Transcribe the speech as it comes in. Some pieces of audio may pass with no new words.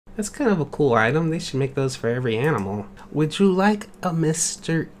That's kind of a cool item. They should make those for every animal. Would you like a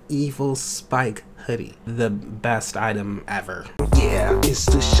Mr. Evil Spike hoodie? The best item ever. Yeah, it's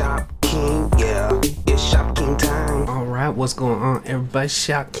the Shopking. Yeah, it's Shopking time. Alright, what's going on everybody?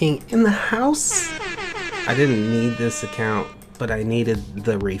 Shopking in the house. I didn't need this account, but I needed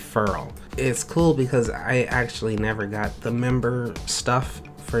the referral. It's cool because I actually never got the member stuff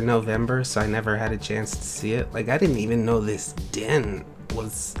for November, so I never had a chance to see it. Like, I didn't even know this den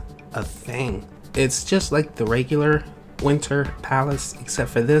was a thing. It's just like the regular Winter Palace, except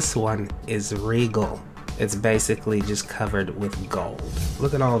for this one is regal. It's basically just covered with gold.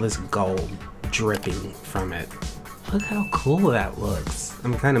 Look at all this gold dripping from it. Look how cool that looks.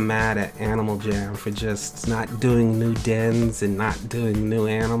 I'm kind of mad at Animal Jam for just not doing new dens and not doing new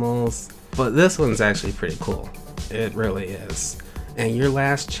animals. But this one's actually pretty cool. It really is. And your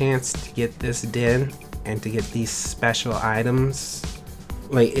last chance to get this den and to get these special items,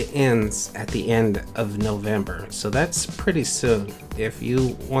 like, it ends at the end of November. So that's pretty soon. If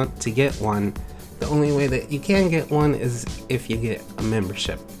you want to get one, the only way that you can get one is if you get a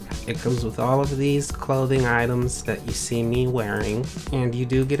membership. It comes with all of these clothing items that you see me wearing, and you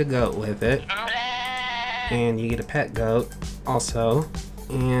do get a goat with it, and you get a pet goat also.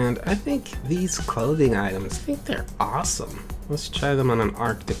 And I think these clothing items, I think they're awesome. Let's try them on an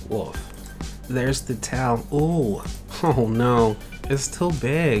Arctic wolf. There's the towel. Ooh, oh no, it's too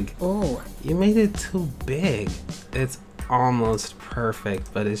big. Ooh, you made it too big. It's almost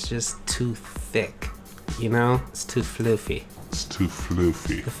perfect, but it's just too thick. You know, it's too fluffy. It's too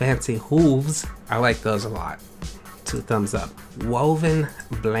fluffy. The fancy hooves, I like those a lot. 2 thumbs up. Woven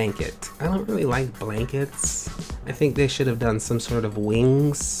blanket. I don't really like blankets. I think they should have done some sort of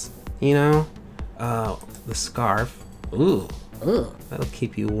wings, you know? The scarf. Ooh. ooh. That'll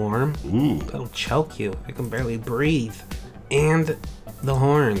keep you warm. Ooh. That'll choke you. I can barely breathe. And the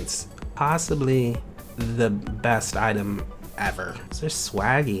horns. Possibly the best item ever. They're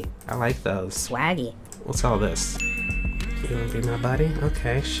swaggy. I like those. Swaggy. What's all this? You wanna be my buddy?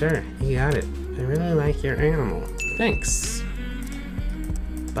 Okay, sure. You got it. I really like your animal. Thanks,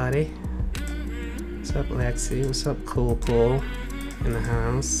 buddy. What's up, Lexi? What's up, Cool Pool? In the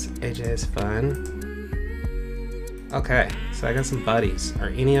house. AJ's fun. Okay, so I got some buddies. Are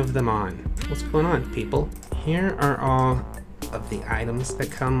any of them on? What's going on, people? Here are all of the items that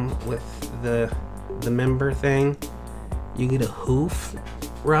come with the member thing. You get a hoof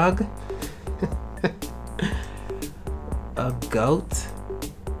rug. A goat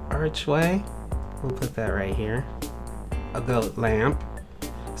archway. We'll put that right here. A goat lamp.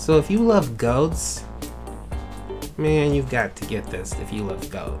 So if you love goats, man, you've got to get this. If you love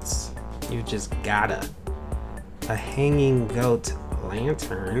goats, you just gotta. A hanging goat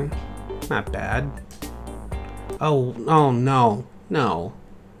lantern. Not bad. Oh no, no.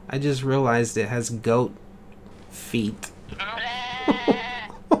 I just realized it has goat feet.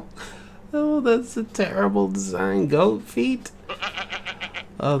 Oh, that's a terrible design. Goat feet?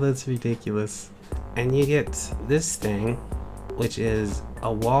 Oh, that's ridiculous. And you get this thing, which is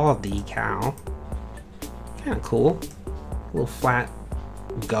a wall decal. Kind of cool. A little flat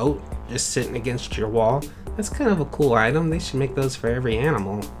goat just sitting against your wall. That's kind of a cool item. They should make those for every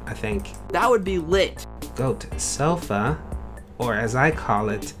animal, I think. That would be lit. Goat sofa, or as I call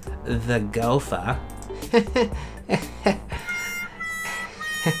it, the gofa.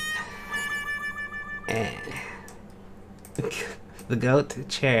 The goat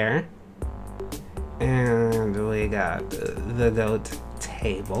chair, and we got the goat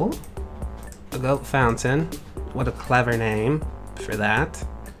table, a goat fountain. What a clever name for that.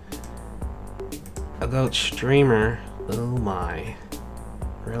 A goat streamer. Oh my,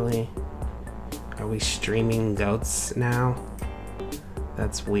 really? Are we streaming goats now?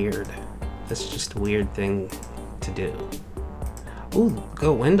 That's weird. That's just a weird thing to do. Ooh,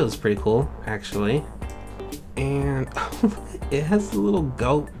 goat window's pretty cool, actually. And it has a little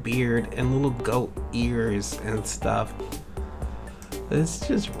goat beard and little goat ears and stuff. It's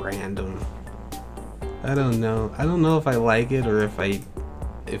just random. I don't know. I don't know if I like it or if I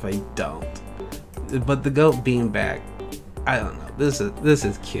don't. But the goat beanbag, I don't know. This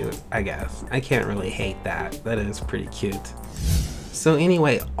is cute, I guess. I can't really hate that. That is pretty cute. So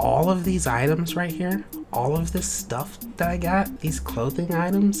anyway, all of these items right here, all of this stuff that I got, these clothing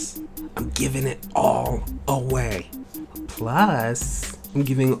items, I'm giving it all away. Plus, I'm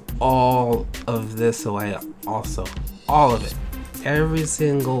giving all of this away also. All of it. Every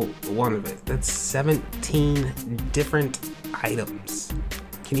single one of it. That's 17 different items.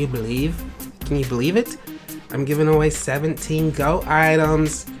 Can you believe? Can you believe it? I'm giving away 17 goat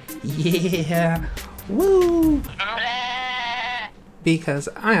items. Yeah. Woo! because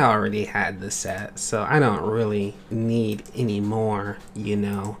I already had the set, so I don't really need any more, you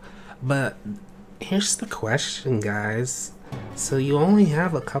know. But here's the question, guys. So you only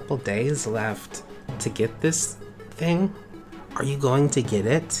have a couple days left to get this thing. Are you going to get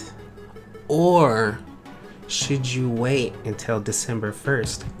it? Or should you wait until December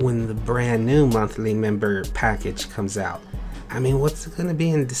 1st when the brand new monthly member package comes out? I mean, what's it gonna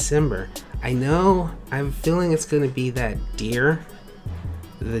be in December? I know, I'm feeling it's gonna be that deer,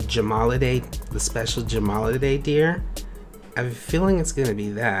 the Jamaliday, the special Jamaliday deer. I'm feeling it's gonna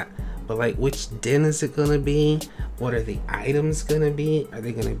be that, but like, which den is it gonna be? What are the items gonna be? Are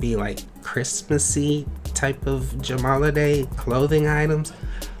they gonna be like Christmassy type of Jamaliday clothing items?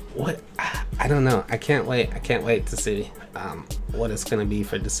 What? I don't know. I can't wait to see what it's gonna be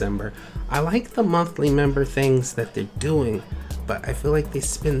for December. I like the monthly member things that they're doing, but I feel like they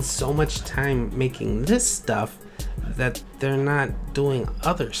spend so much time making this stuff that they're not doing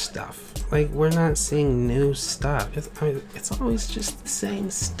other stuff. Like, we're not seeing new stuff. It's always just the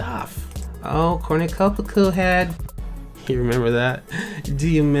same stuff. Oh, cornucopia head. You remember that? Do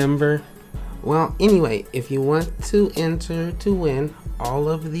you remember? Well, anyway, if you want to enter to win all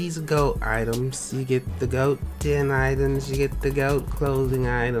of these goat items, you get the goat den items, you get the goat clothing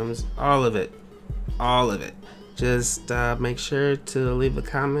items, all of it. Just make sure to leave a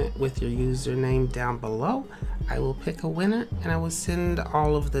comment with your username down below. I will pick a winner and I will send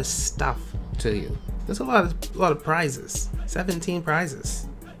all of this stuff to you. There's a lot of prizes. 17 prizes.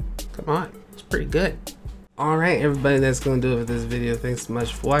 Come on, it's pretty good. Alright, everybody, that's going to do it for this video. Thanks so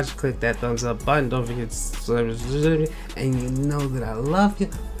much for watching. Click that thumbs up button. Don't forget to subscribe. And you know that I love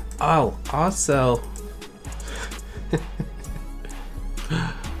you. Oh, also...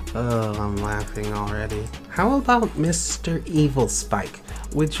 oh, I'm laughing already. How about Mr. Evil Spike?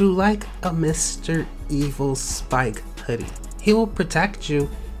 Would you like a Mr. Evil Spike hoodie? He will protect you.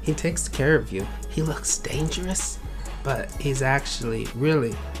 He takes care of you. He looks dangerous, but he's actually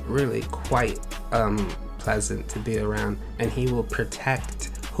really quite pleasant to be around, and he will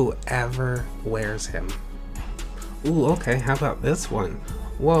protect whoever wears him. Ooh, okay, how about this one?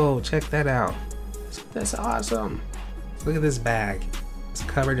 Whoa, check that out. That's awesome. Look at this bag. It's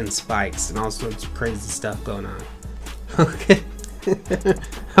covered in spikes and all sorts of crazy stuff going on. Okay.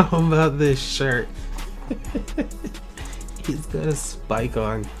 How about this shirt? He's got a spike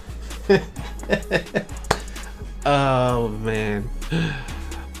on. Oh man.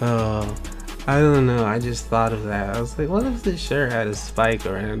 Oh, I don't know. I just thought of that. I was like, what if this shirt had a spike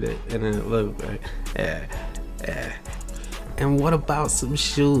around it and it looked like, yeah. And what about some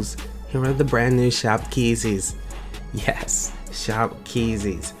shoes? Here are the brand new Shopkeezys. Yes,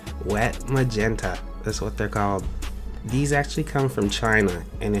 Shopkeezys. Wet magenta. That's what they're called. These actually come from China,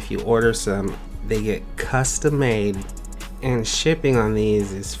 and if you order some, they get custom made, and shipping on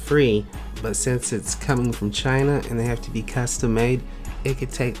these is free, but since it's coming from China and they have to be custom made, it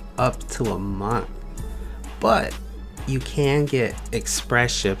could take up to a month. But you can get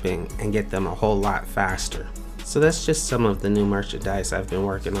express shipping and get them a whole lot faster. So that's just some of the new merchandise I've been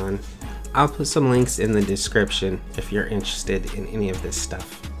working on. I'll put some links in the description if you're interested in any of this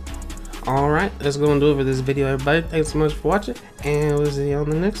stuff. Alright, that's going to do it for this video, everybody. Thanks so much for watching, and we'll see you on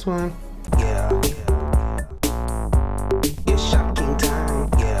the next one. Yeah.